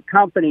different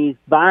companies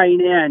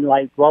buying in,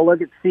 like, well,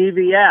 look at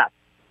CVS.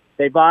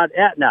 They bought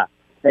Aetna.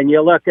 And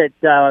you look at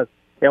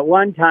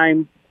one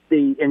time,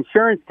 the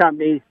insurance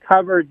companies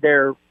covered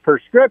their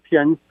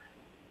prescriptions,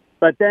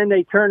 but then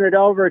they turn it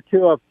over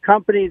to a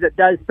company that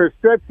does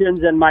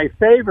prescriptions. And my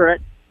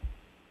favorite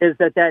is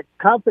that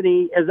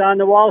company is on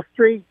the Wall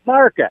Street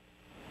market.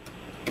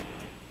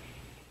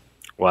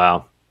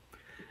 Wow.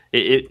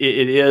 It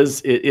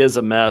is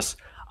a mess.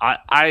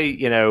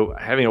 I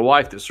having a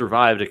wife that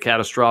survived a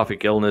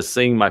catastrophic illness,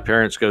 seeing my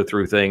parents go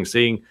through things,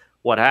 seeing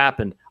what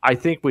happened, I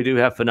think we do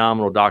have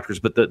phenomenal doctors,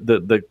 but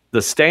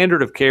the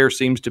standard of care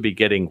seems to be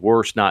getting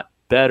worse, not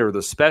better.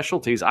 The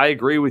specialties, I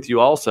agree with you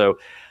also,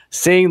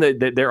 seeing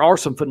that there are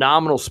some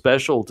phenomenal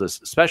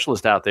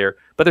specialists out there,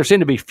 but there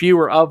seem to be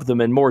fewer of them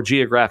and more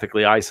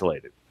geographically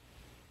isolated.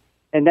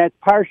 And that's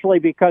partially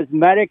because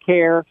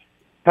Medicare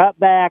cut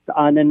back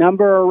on the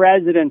number of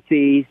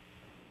residencies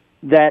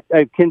that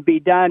can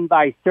be done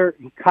by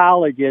certain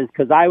colleges,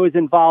 because I was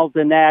involved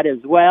in that as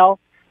well.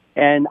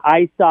 And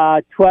I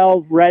saw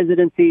 12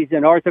 residencies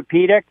in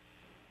orthopedics,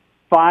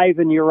 5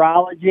 in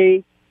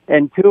urology,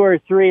 and 2 or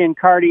 3 in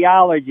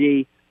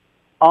cardiology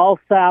all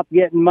stop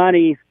getting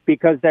money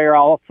because they're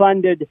all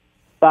funded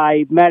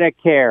by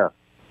Medicare.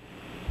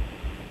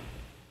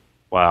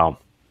 Wow.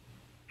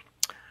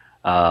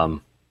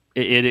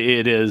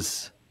 It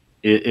is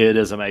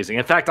amazing.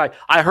 In fact,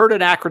 I heard an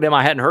acronym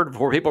I hadn't heard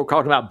before. People were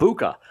talking about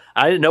BUCA.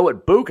 I didn't know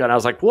what BUCA, and I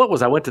was like, what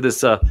was? I went to this,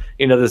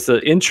 this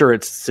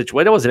insurance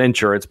situation. It wasn't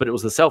insurance, but it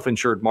was the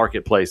self-insured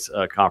marketplace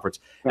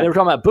conference. And they were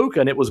talking about BUCA,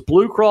 and it was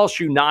Blue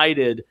Cross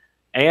United,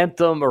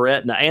 Anthem or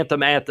Aetna,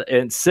 Anthem, and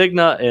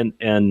Cigna,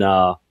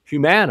 and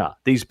Humana.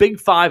 These big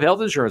 5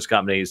 health insurance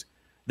companies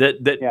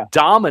that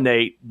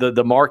dominate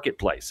the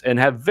marketplace and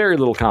have very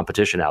little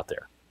competition out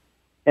there.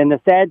 And the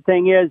sad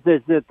thing is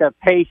that the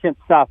patient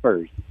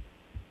suffers.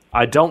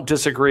 I don't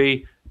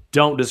disagree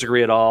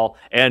at all.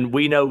 And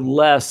we know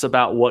less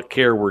about what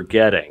care we're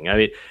getting. I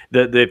mean,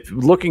 the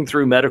looking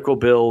through medical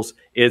bills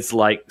is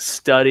like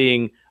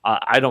studying,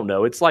 I don't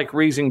know, it's like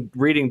reading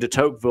de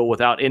Tocqueville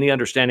without any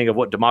understanding of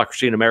what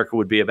democracy in America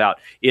would be about.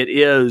 It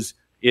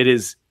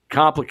is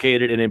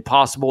complicated and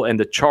impossible, and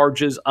the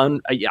charges, I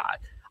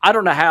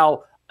don't know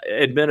how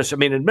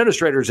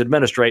administrators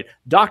administrate.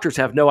 Doctors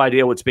have no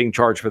idea what's being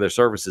charged for their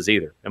services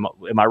either.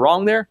 Am I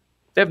wrong there?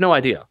 They have no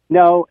idea.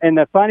 No, and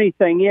the funny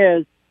thing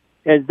is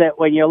that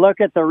when you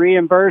look at the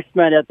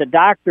reimbursement at the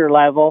doctor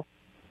level,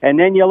 and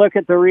then you look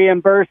at the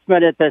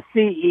reimbursement at the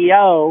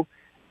CEO,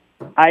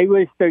 I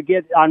used to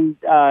get on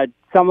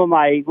some of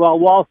my,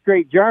 Wall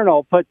Street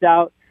Journal puts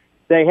out,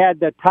 they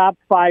had the top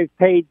 5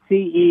 paid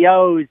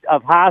CEOs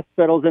of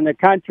hospitals in the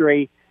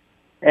country,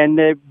 and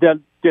the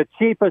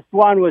cheapest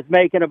one was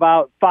making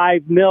about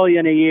 $5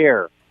 million a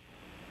year.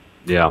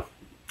 Yeah.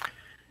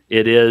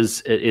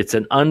 It's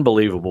an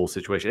unbelievable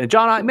situation. And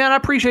John, I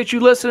appreciate you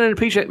listening and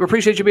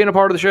appreciate you being a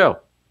part of the show.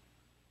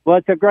 Well,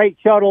 it's a great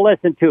show to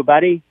listen to,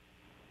 buddy.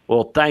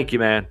 Well, thank you,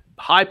 man.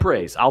 High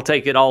praise. I'll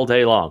take it all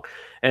day long.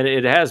 And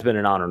it has been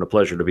an honor and a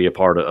pleasure to be a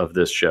part of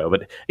this show.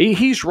 But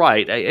he's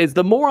right. As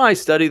the more I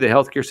study the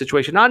healthcare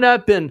situation,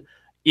 I've been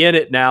in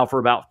it now for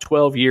about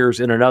 12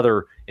 years in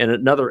another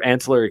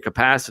ancillary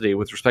capacity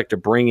with respect to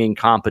bringing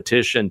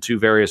competition to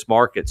various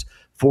markets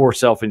for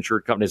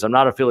self-insured companies. I'm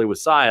not affiliated with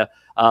SIA,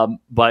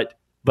 but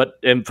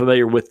am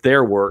familiar with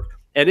their work.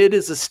 And it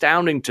is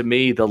astounding to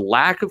me the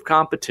lack of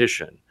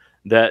competition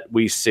that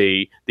we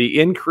see, the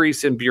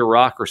increase in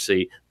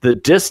bureaucracy, the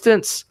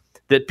distance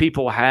that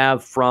people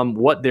have from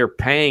what they're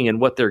paying and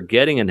what they're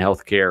getting in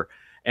healthcare,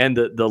 and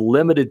the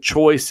limited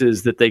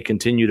choices that they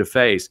continue to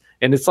face.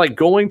 And it's like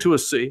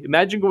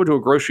imagine going to a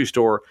grocery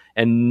store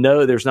and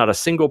know there's not a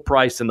single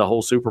price in the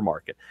whole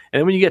supermarket. And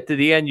then when you get to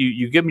the end,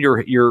 you give them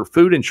your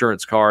food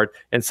insurance card,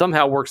 and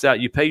somehow it works out,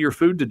 you pay your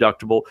food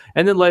deductible,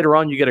 and then later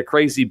on you get a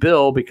crazy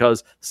bill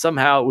because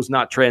somehow it was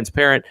not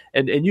transparent,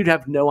 and you'd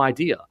have no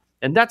idea.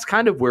 And that's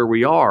kind of where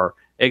we are,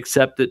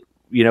 except that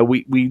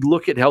we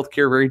look at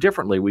healthcare very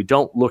differently. We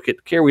don't look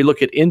at care. We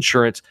look at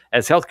insurance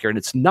as healthcare, and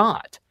it's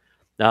not.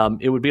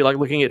 It would be like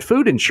looking at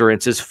food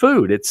insurance as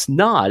food. It's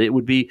not.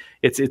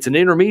 It's an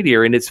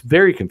intermediary, and it's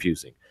very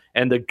confusing.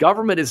 And the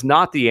government is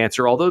not the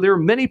answer, although there are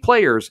many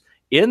players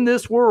in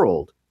this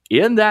world,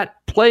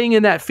 playing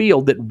in that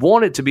field, that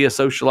want it to be a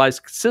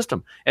socialized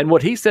system. And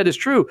what he said is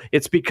true.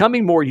 It's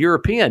becoming more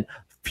European.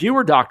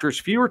 Fewer doctors,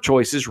 fewer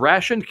choices,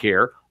 rationed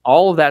care,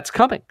 all of that's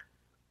coming.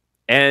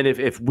 And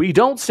if we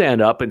don't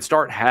stand up and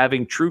start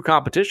having true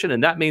competition,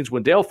 and that means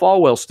when Dale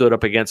Folwell stood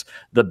up against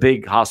the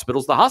big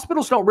hospitals, the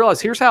hospitals don't realize,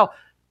 here's how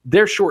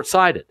they're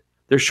short-sighted.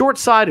 They're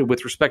short-sighted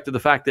with respect to the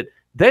fact that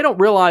they don't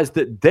realize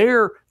that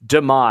their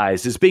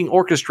demise is being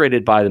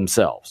orchestrated by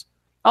themselves.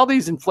 All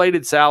these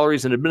inflated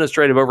salaries and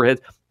administrative overheads,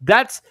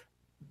 that's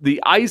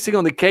the icing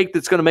on the cake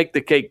that's going to make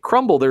the cake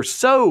crumble. They're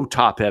so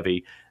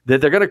top-heavy that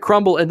they're going to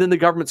crumble, and then the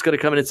government's going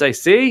to come in and say,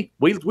 see,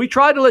 we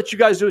tried to let you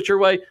guys do it your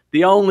way.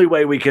 The only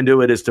way we can do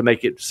it is to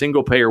make it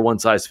single-payer,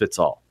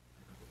 one-size-fits-all.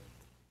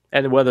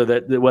 And whether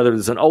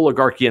there's an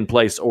oligarchy in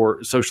place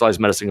or socialized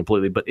medicine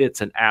completely, but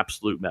it's an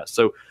absolute mess.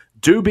 So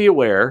do be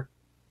aware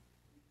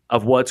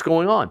of what's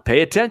going on.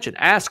 Pay attention.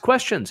 Ask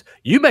questions.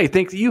 You may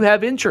think that you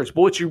have insurance, but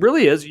what you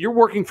really is, you're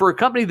working for a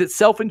company that's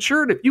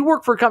self-insured. If you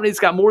work for a company that's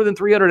got more than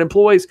 300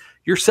 employees,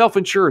 you're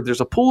self-insured. There's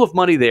a pool of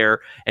money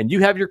there, and you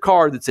have your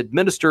card that's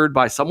administered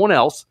by someone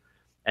else,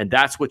 and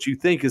that's what you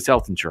think is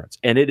health insurance.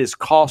 And it is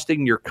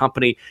costing your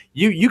company.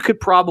 You could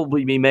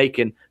probably be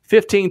making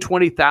 $15,000,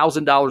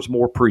 $20,000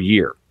 more per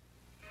year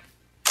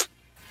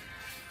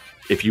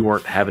if you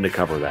weren't having to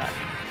cover that.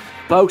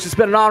 Folks, it's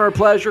been an honor and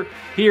pleasure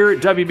here at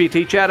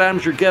WBT. Chad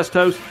Adams, your guest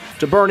host.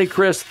 To Bernie,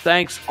 Chris,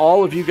 thanks,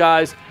 all of you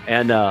guys,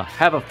 and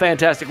have a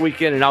fantastic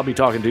weekend, and I'll be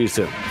talking to you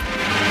soon.